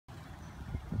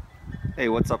Hey,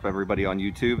 what's up everybody on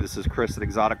YouTube? This is Chris at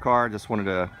Exotic Car. Just wanted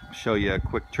to show you a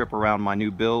quick trip around my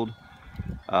new build.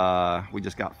 We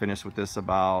just got finished with this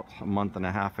about a month and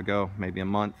a half ago, maybe a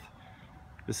month.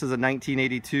 This is a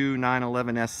 1982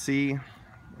 911 SC.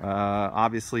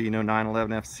 Obviously, you know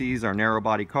 911 FCs are narrow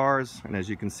body cars, and as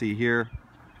you can see here,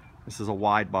 this is a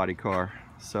wide body car.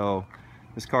 So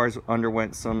this car's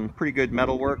underwent some pretty good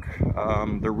metal work.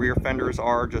 The rear fenders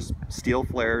are just steel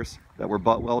flares that were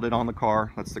butt welded on the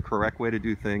car. That's the correct way to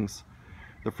do things.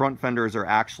 The front fenders are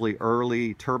actually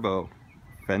early turbo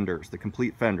fenders, the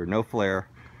complete fender, no flare.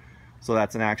 So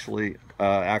that's an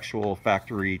actual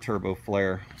factory turbo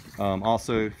flare.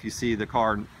 Also, if you see, the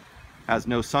car has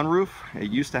no sunroof.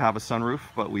 It used to have a sunroof,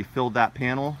 but we filled that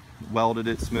panel, welded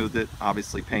it, smoothed it,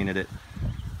 obviously painted it.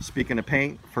 Speaking of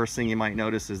paint, first thing you might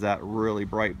notice is that really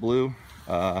bright blue.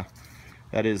 That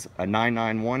is a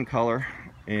 991 color,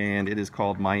 and it is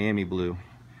called Miami blue.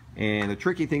 And the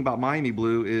tricky thing about Miami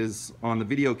blue is on the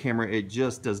video camera, it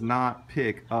just does not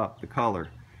pick up the color.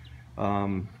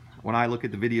 When I look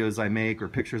at the videos I make or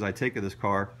pictures I take of this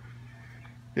car,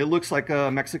 it looks like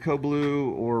a Mexico blue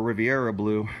or Riviera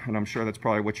blue, and I'm sure that's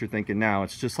probably what you're thinking now.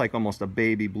 It's just like almost a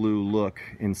baby blue look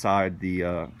inside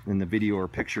the in the video or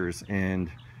pictures. And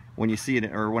when you see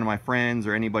it, or one of my friends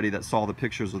or anybody that saw the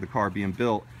pictures of the car being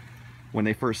built, when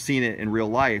they first seen it in real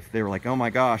life, they were like, oh my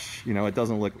gosh, you know, it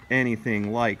doesn't look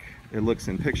anything like it looks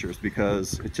in pictures,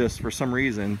 because it just, for some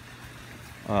reason,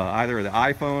 either the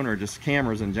iPhone or just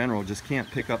cameras in general just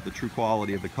can't pick up the true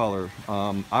quality of the color.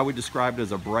 I would describe it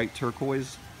as a bright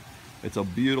turquoise. It's a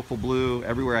beautiful blue.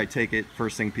 Everywhere I take it,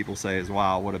 first thing people say is,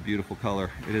 wow, what a beautiful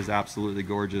color. It is absolutely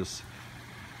gorgeous.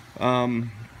 The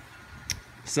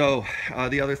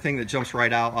other thing that jumps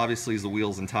right out, obviously, is the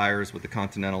wheels and tires with the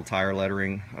Continental tire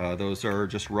lettering. Those are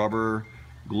just rubber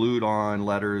glued on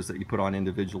letters that you put on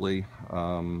individually.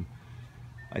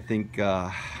 I think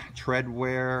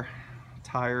Treadwear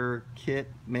Tire Kit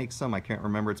makes them. I can't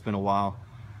remember, it's been a while.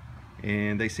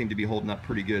 And they seem to be holding up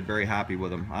pretty good. Very happy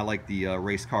with them. I like the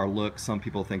race car look. Some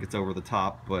people think it's over the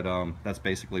top, but that's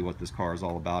basically what this car is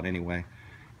all about anyway.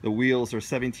 The wheels are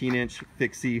 17-inch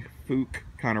fixie Fuchs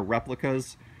kind of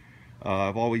replicas.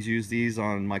 I've always used these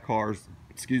on my cars.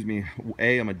 Excuse me.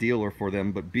 A, I'm a dealer for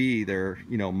them, but B, they're,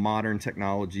 you know, modern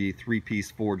technology, 3-piece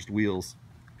forged wheels.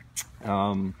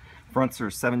 Fronts are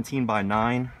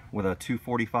 17x9 with a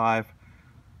 245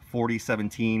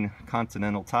 4017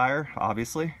 Continental tire,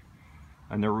 obviously.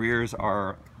 And the rears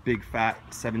are big fat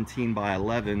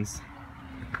 17x11s,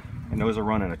 and those are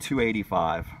running a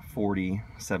 285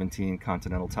 4017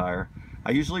 Continental tire.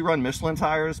 I usually run Michelin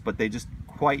tires, but they just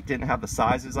quite didn't have the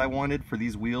sizes I wanted for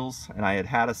these wheels, and I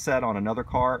had a set on another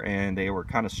car and they were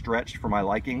kind of stretched for my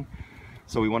liking,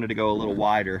 so we wanted to go a little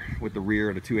wider with the rear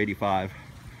of the 285.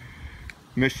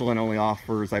 Michelin only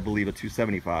offers, I believe, a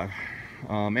 275.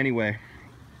 Anyway,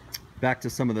 back to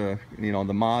some of the, you know,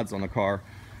 the mods on the car.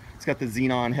 It's got the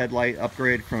xenon headlight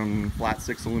upgrade from flat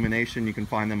 6 illumination. You can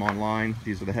find them online.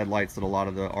 These are the headlights that a lot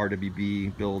of the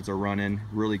RWB builds are running.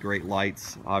 Really great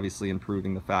lights, obviously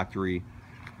improving the factory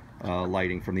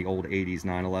lighting from the old 80s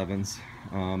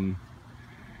 911s.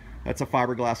 That's a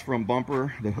fiberglass front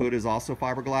bumper. The hood is also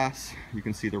fiberglass. You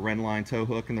can see the Renline tow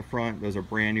hook in the front. Those are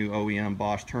brand new OEM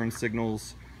Bosch turn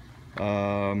signals.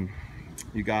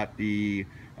 You got the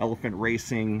Elephant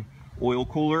Racing oil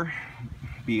cooler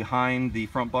behind the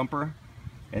front bumper,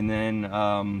 and then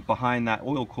behind that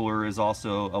oil cooler is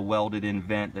also a welded in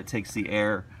vent that takes the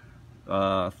air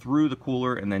through the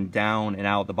cooler and then down and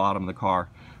out the bottom of the car.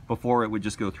 Before, it would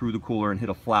just go through the cooler and hit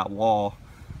a flat wall,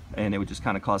 and it would just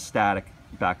kind of cause static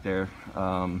back there.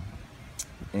 And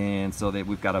so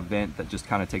we've got a vent that just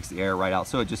kind of takes the air right out,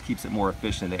 so it just keeps it more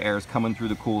efficient. The air is coming through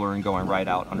the cooler and going right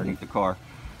out underneath the car.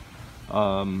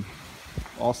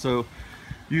 Also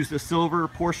used a silver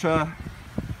Porsche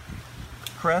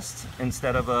crest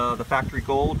instead of the factory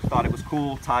gold. Thought it was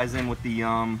cool. Ties in with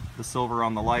the silver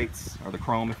on the lights, or the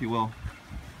chrome, if you will.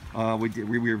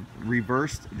 We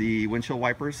reversed the windshield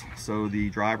wipers, so the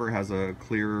driver has a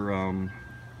clear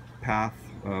path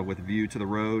with view to the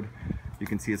road. You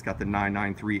can see it's got the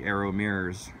 993 Aero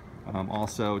mirrors.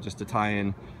 Also, just to tie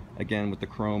in again with the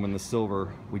chrome and the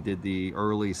silver, we did the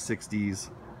early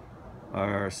 60s,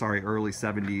 early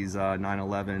 70s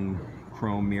 911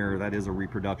 chrome mirror. That is a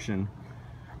reproduction.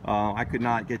 I could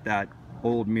not get that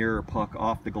old mirror puck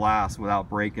off the glass without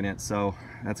breaking it, so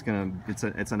that's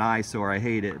it's an eyesore. I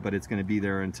hate it, but it's gonna be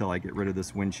there until I get rid of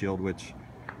this windshield, which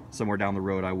somewhere down the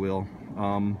road I will.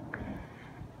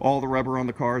 All the rubber on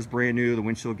the car is brand new. The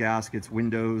windshield gaskets,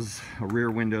 windows, rear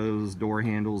windows, door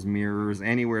handles, mirrors,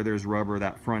 anywhere there's rubber.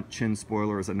 That front chin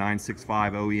spoiler is a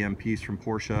 965 OEM piece from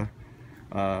Porsche.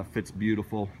 Fits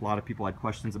beautiful. A lot of people had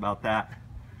questions about that.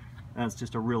 That's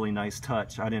just a really nice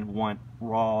touch. I didn't want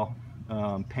raw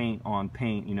paint on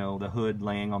paint, you know, the hood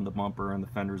laying on the bumper and the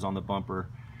fenders on the bumper.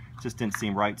 Just didn't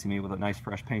seem right to me with a nice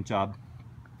fresh paint job.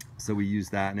 So we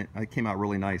used that, and it came out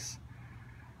really nice.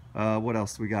 What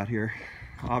else we got here?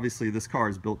 Obviously this car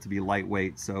is built to be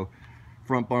lightweight, so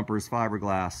front bumper is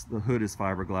fiberglass, the hood is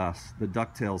fiberglass, the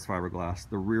ducktail is fiberglass,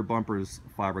 the rear bumper is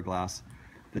fiberglass,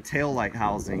 the tail light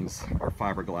housings are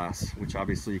fiberglass, which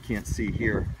obviously you can't see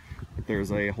here, but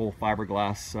there's a whole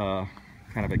fiberglass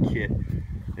kind of a kit.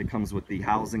 It comes with the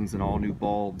housings and all new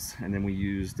bulbs, and then we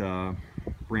used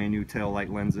brand new tail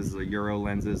light lenses, the Euro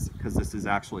lenses, because this is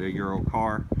actually a Euro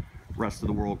car, rest of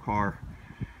the world car.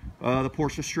 The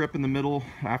Porsche strip in the middle,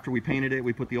 after we painted it,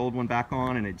 we put the old one back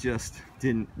on, and it just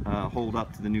didn't hold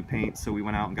up to the new paint, so we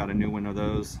went out and got a new one of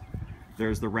those.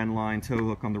 There's the Ren line tow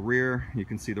hook on the rear. You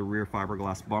can see the rear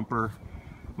fiberglass bumper.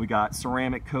 We got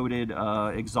ceramic coated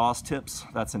exhaust tips.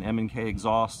 That's an M&K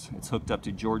exhaust. It's hooked up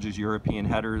to George's European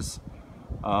headers.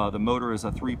 The motor is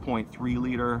a 3.3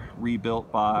 liter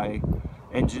rebuilt by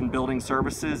Engine Building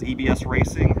Services, EBS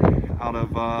Racing, out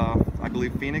of I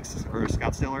believe Phoenix or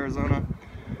Scottsdale, Arizona.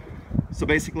 So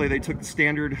basically they took the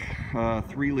standard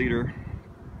 3 liter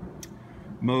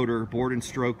motor, bored and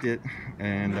stroked it,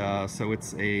 and so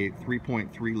it's a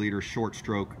 3.3 liter short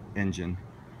stroke engine.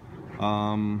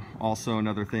 Also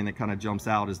another thing that kind of jumps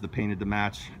out is the painted to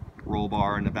match roll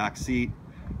bar in the back seat.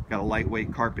 Got a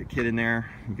lightweight carpet kit in there.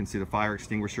 You can see the fire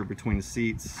extinguisher between the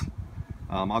seats.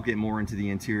 I'll get more into the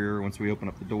interior once we open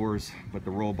up the doors, but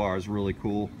the roll bar is really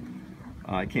cool.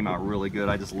 It came out really good.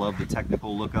 I just love the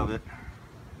technical look of it.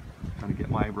 Trying to get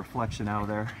my reflection out of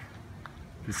there.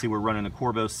 You can see we're running the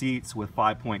Corbeau seats with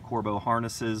 5-point Corbeau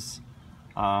harnesses.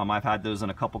 I've had those in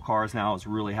a couple cars now. I was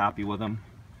really happy with them.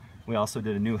 We also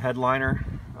did a new headliner,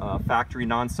 factory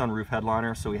non-sunroof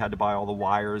headliner, so we had to buy all the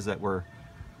wires that were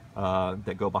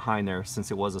that go behind there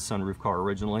since it was a sunroof car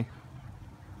originally.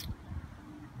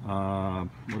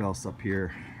 What else up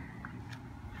here?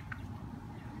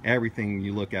 Everything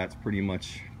you look at's pretty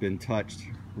much been touched,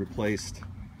 replaced,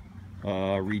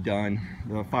 redone.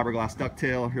 The fiberglass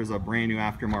ducktail, here's a brand new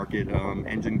aftermarket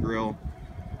engine grill.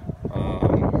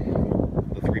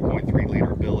 The 3.3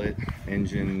 liter billet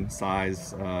engine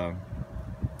size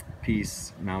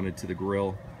piece mounted to the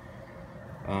grill.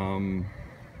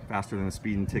 Faster than a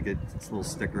speeding ticket. It's a little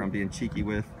sticker I'm being cheeky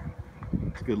with.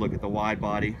 It's a good look at the wide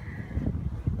body.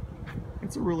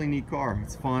 It's a really neat car.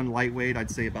 It's fun, lightweight. I'd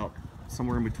say about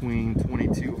somewhere in between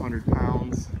 2,200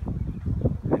 pounds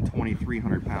and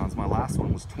 2,300 pounds. My last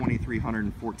one was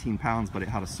 2,314 pounds, but it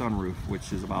had a sunroof,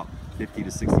 which is about 50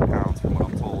 to 60 pounds from what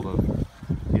I'm told of,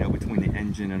 you know, between the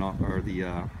engine and or the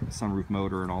sunroof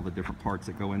motor and all the different parts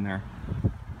that go in there.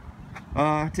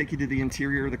 Take you to the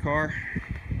interior of the car.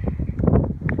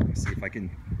 See if I can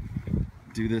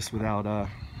do this without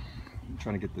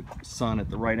trying to get the sun at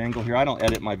the right angle here. I don't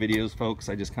edit my videos, folks.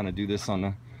 I just kind of do this on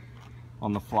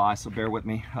the fly, so bear with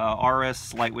me.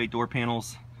 RS lightweight door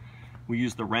panels. We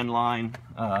use the Ren line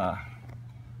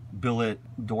billet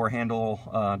door handle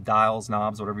dials,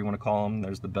 knobs, whatever you want to call them.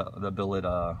 There's the billet,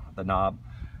 the knob.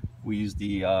 We use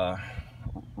the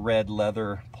red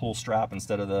leather pull strap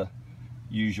instead of the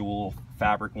usual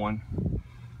fabric one.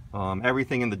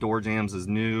 Everything in the door jambs is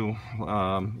new,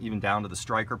 even down to the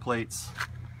striker plates,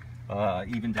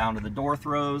 even down to the door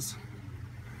throws,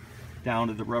 down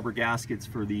to the rubber gaskets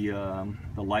for the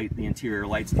interior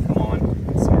lights to come on.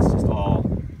 So it's just all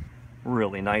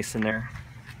really nice in there.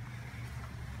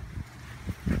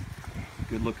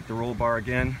 Good look at the roll bar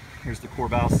again. Here's the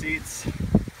Corbeau seats,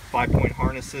 5-point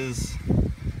harnesses.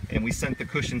 And we sent the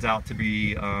cushions out to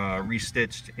be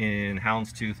restitched in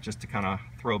houndstooth, just to kind of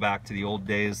throw back to the old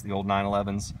days, the old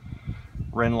 911s.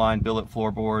 Ren line billet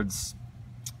floorboards,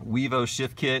 Wevo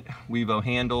shift kit, Wevo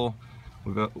handle.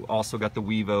 We've also got the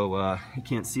Wevo, you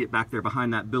can't see it back there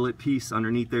behind that billet piece.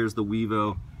 Underneath there's the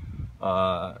Wevo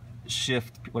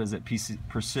shift, what is it,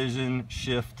 precision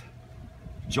shift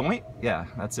joint? Yeah,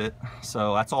 that's it.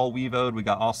 So that's all Wevo'd. We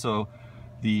got also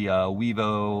the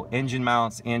Wevo engine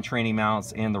mounts and training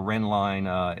mounts, and the Ren line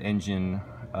engine,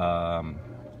 gosh,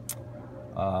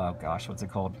 what's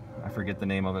it called? I forget the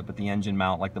name of it, but the engine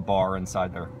mount, like the bar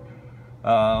inside there.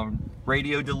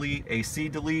 Radio delete, AC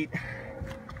delete,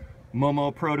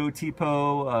 Momo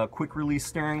Prototipo quick release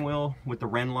steering wheel with the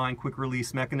Ren line quick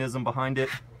release mechanism behind it.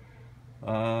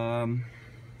 There's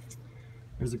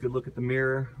a good look at the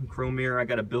mirror, chrome mirror. I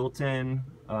got a built-in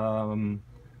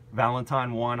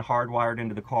Valentine 1 hardwired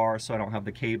into the car, so I don't have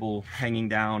the cable hanging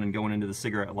down and going into the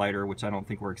cigarette lighter, which I don't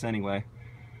think works anyway.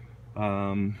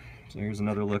 So here's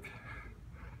another look.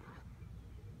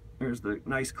 There's the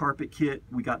nice carpet kit.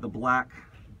 We got the black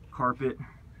carpet,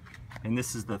 and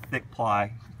this is the thick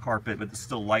ply carpet, but it's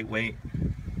still lightweight.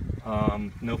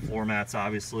 No floor mats,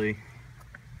 obviously.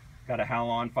 Got a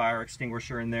halon fire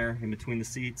extinguisher in there in between the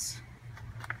seats.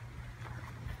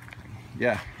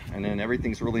 Yeah, and then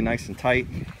everything's really nice and tight.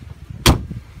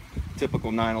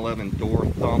 Typical 911 door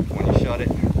thump when you shut it.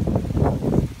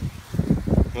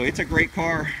 So it's a great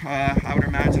car. I would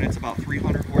imagine it's about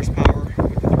 300 horsepower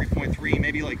with the 3.3,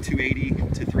 maybe like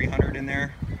 280 to 300 in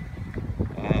there.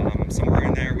 Somewhere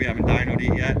in there. We haven't dynoed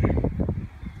it yet.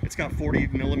 It's got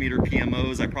 40mm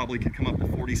PMOs. I probably could come up to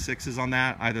 46s on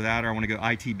that. Either that or I want to go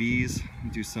ITBs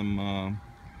and do some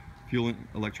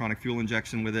electronic fuel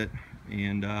injection with it.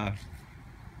 And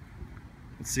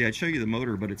let's see, I'd show you the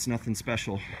motor, but it's nothing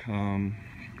special. I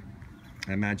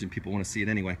imagine people want to see it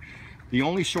anyway. The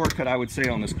only shortcut I would say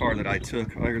on this car that I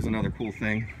took, oh, here's another cool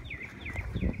thing.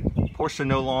 Porsche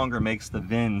no longer makes the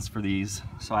VINs for these,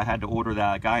 so I had to order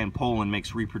that. A guy in Poland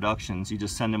makes reproductions. You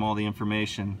just send him all the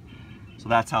information. So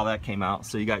that's how that came out.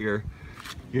 So you got your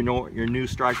new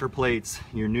striker plates,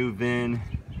 your new VIN,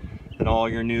 and all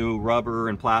your new rubber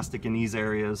and plastic in these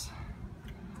areas.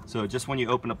 So just when you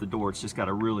open up the door, it's just got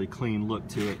a really clean look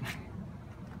to it.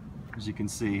 As you can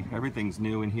see, everything's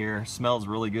new in here. Smells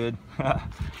really good.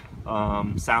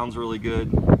 Sounds really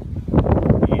good.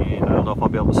 And I don't know if I'll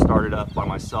be able to start it up by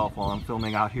myself while I'm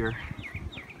filming out here.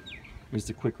 Here's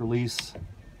the quick release.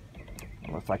 I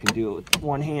don't know if I can do it with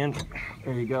one hand.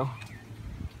 There you go.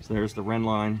 So there's the Ren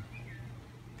line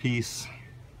piece.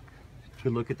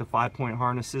 Good look at the 5-point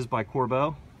harnesses by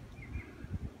Corbeau,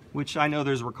 which I know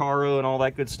there's Recaro and all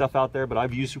that good stuff out there, but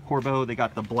I've used Corbeau. They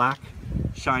got the black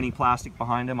shiny plastic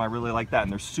behind them. I really like that,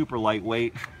 and they're super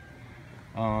lightweight.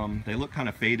 They look kind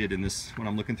of faded in this when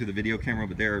I'm looking through the video camera,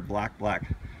 but they're black.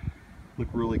 Look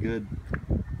really good.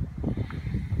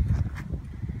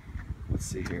 Let's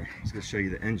see here. I'm just going to show you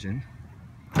the engine.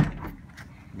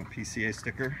 My PCA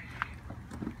sticker.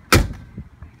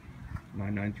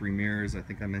 993 mirrors, I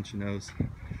think I mentioned those.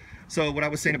 So what I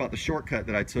was saying about the shortcut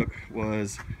that I took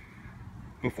was,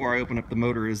 before I open up the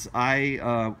motor, is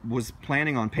I was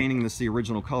planning on painting this the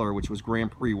original color, which was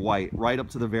Grand Prix white, right up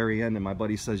to the very end. And my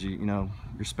buddy says, you know,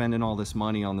 you're spending all this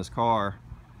money on this car,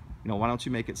 you know, why don't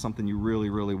you make it something you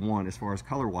really want as far as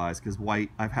color wise? Because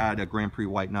white, I've had a Grand Prix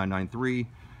white 993,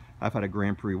 I've had a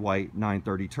Grand Prix white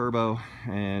 930 turbo,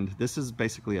 and this is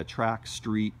basically a track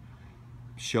street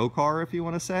show car, if you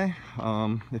want to say,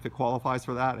 if it qualifies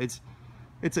for that.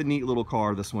 It's a neat little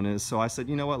car, this one is. So I said,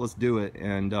 you know what, let's do it.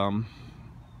 And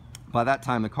by that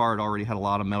time the car had already had a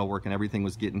lot of metalwork and everything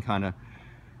was getting kind of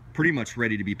pretty much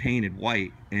ready to be painted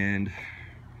white. And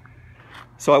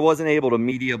so I wasn't able to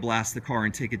media blast the car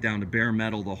and take it down to bare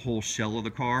metal, the whole shell of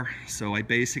the car. So I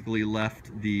basically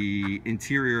left the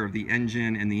interior of the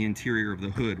engine and the interior of the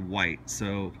hood white.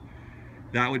 So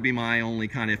that would be my only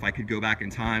kind of, if I could go back in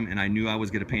time and I knew I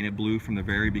was going to paint it blue from the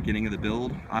very beginning of the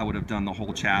build, I would have done the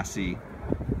whole chassis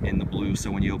in the blue. So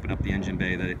when you open up the engine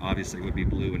bay, that it obviously would be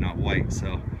blue and not white.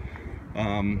 So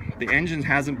the engine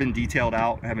hasn't been detailed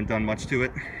out. I haven't done much to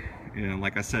it. You know,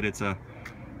 like I said, it's a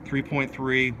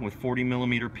 3.3 with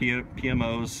 40mm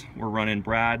PMOs. We're running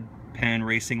Brad Penn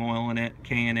racing oil in it,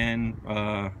 K&N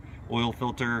oil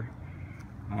filter.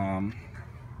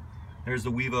 There's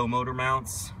the Wevo motor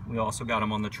mounts. We also got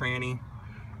them on the tranny.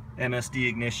 MSD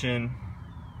ignition,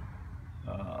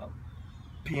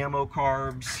 PMO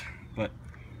carbs, but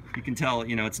you can tell,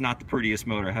 you know, it's not the prettiest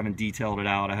motor. I haven't detailed it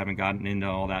out. I haven't gotten into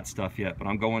all that stuff yet, but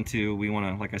I'm going to, we want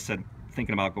to, like I said,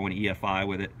 thinking about going EFI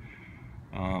with it.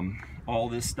 All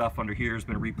this stuff under here has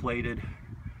been replated.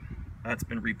 That's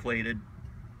been replated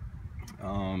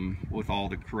with all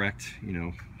the correct, you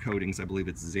know, coatings. I believe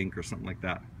it's zinc or something like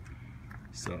that.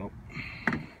 So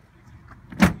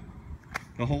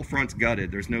the whole front's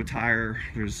gutted. There's no tire,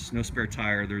 there's no spare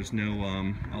tire, there's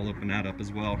no, I'll open that up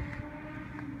as well.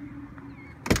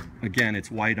 Again, it's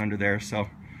white under there, so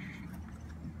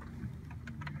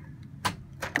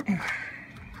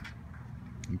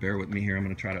bear with me here. I'm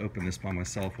going to try to open this by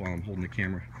myself while I'm holding the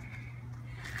camera.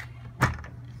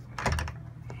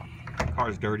 The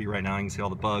car's dirty right now. You can see all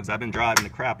the bugs. I've been driving the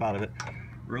crap out of it.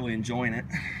 Really enjoying it.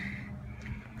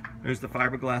 There's the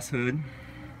fiberglass hood.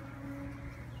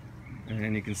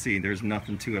 And you can see there's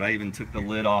nothing to it. I even took the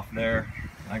lid off there.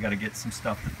 I got to get some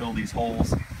stuff to fill these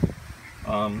holes.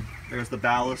 There's the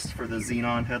ballast for the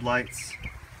xenon headlights.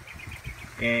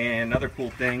 And another cool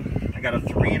thing, I got a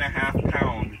 3.5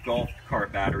 pound golf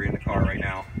cart battery in the car right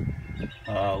now.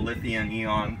 Lithium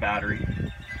ion battery.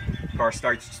 Car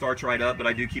starts right up, but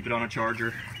I do keep it on a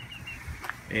charger.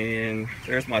 And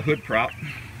there's my hood prop.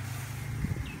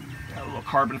 Got a little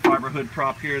little carbon fiber hood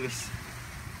prop here.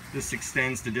 This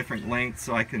extends to different lengths,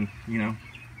 so I can, you know,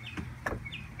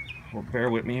 well, bear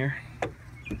with me here.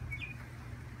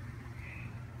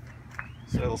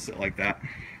 So it'll sit like that.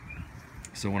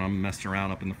 So when I'm messing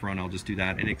around up in the front, I'll just do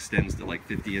that. It extends to like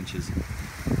 50 inches.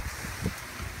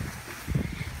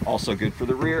 Also good for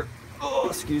the rear. Oh,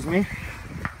 excuse me.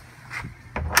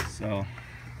 So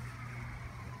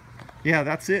yeah,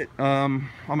 that's it. I'm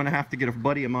gonna have to get a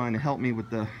buddy of mine to help me with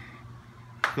the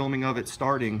filming of it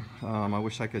starting. I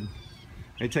wish I could.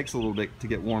 It takes a little bit to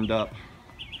get warmed up.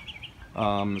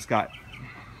 It's got,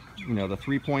 you know, the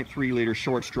 3.3 liter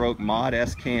short stroke mod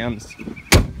S cams,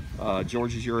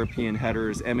 George's European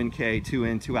headers, M&K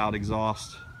 2-in 2-out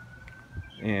exhaust,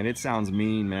 and it sounds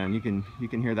mean, man. You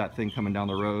can hear that thing coming down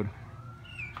the road.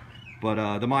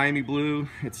 But the Miami blue,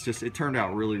 it turned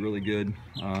out really good.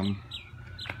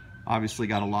 Obviously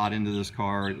got a lot into this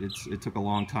car. It took a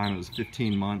long time. It was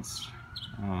 15 months,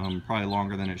 probably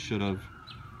longer than it should have,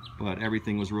 but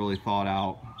everything was really thought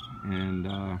out, and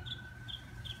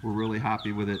we're really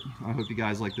happy with it. I hope you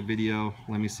guys like the video.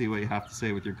 Let me see what you have to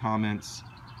say with your comments.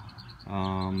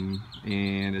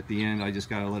 And at the end, I just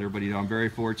gotta let everybody know I'm very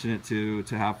fortunate to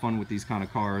have fun with these kind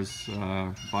of cars.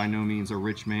 By no means a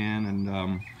rich man,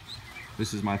 and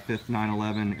this is my 5th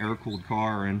 911 air-cooled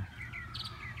car, and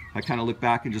I kind of look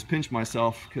back and just pinch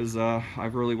myself, because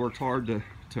I've really worked hard to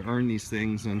earn these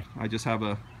things. And I just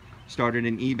started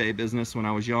an eBay business when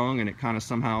I was young, and it kind of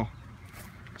somehow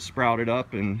sprouted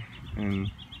up and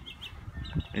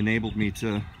enabled me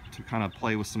to kind of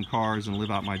play with some cars and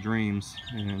live out my dreams.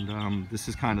 And this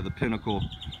is kind of the pinnacle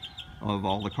of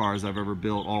all the cars I've ever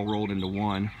built, all rolled into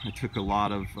one. I took a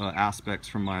lot of aspects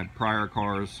from my prior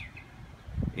cars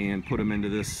and put them into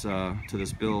this to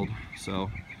this build. So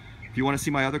if you want to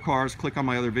see my other cars, click on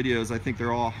my other videos. I think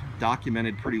they're all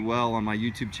documented pretty well on my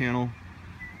YouTube channel.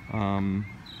 And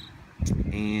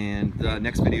the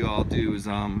next video I'll do is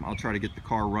I'll try to get the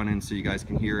car running so you guys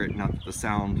can hear it. Not that the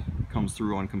sound comes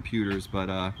through on computers, but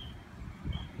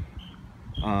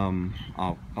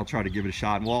I'll try to give it a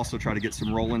shot. And we'll also try to get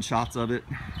some rolling shots of it,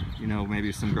 you know,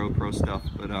 maybe some GoPro stuff.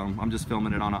 But I'm just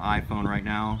filming it on an iPhone right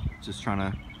now, just trying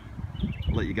to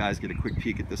let you guys get a quick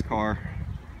peek at this car.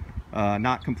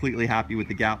 Not completely happy with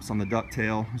the gaps on the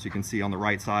ducktail. As you can see on the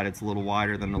right side, it's a little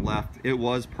wider than the left. It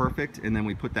was perfect, and then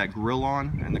we put that grill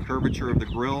on, and the curvature of the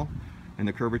grill and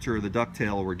the curvature of the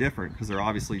ducktail were different, because they're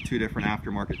obviously two different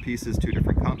aftermarket pieces, two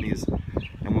different companies.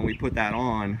 And when we put that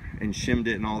on and shimmed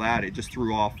it and all that, it just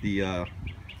threw off the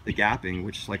gapping,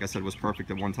 which, like I said, was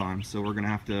perfect at one time. So we're gonna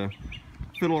have to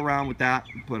fiddle around with that.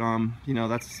 But you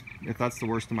know, if that's the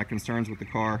worst of my concerns with the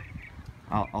car,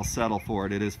 I'll settle for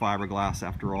it. It is fiberglass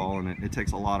after all, and it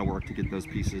takes a lot of work to get those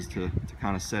pieces to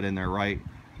kind of set in there right.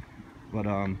 But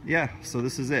yeah, so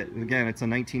this is it. Again, it's a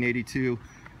 1982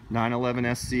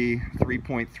 911 SC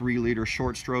 3.3 liter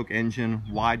short stroke engine,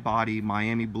 wide body,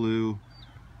 Miami blue.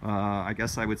 I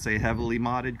guess I would say heavily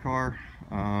modded car,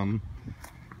 and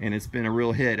it's been a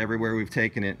real hit everywhere we've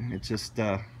taken it. It's just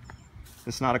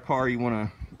it's not a car you want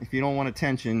to, if you don't want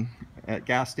attention at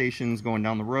gas stations, going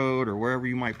down the road, or wherever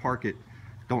you might park it,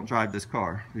 don't drive this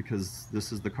car, because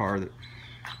this is the car that,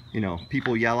 you know,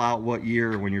 people yell out what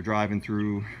year when you're driving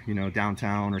through, you know,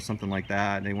 downtown or something like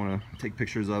that. They want to take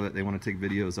pictures of it, they want to take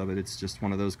videos of it. It's just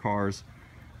one of those cars,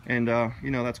 and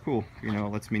you know, that's cool. You know,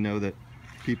 it lets me know that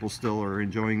people still are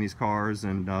enjoying these cars,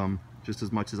 and just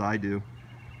as much as I do.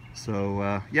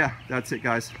 So yeah, that's it,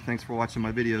 guys. Thanks for watching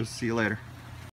my videos. See you later.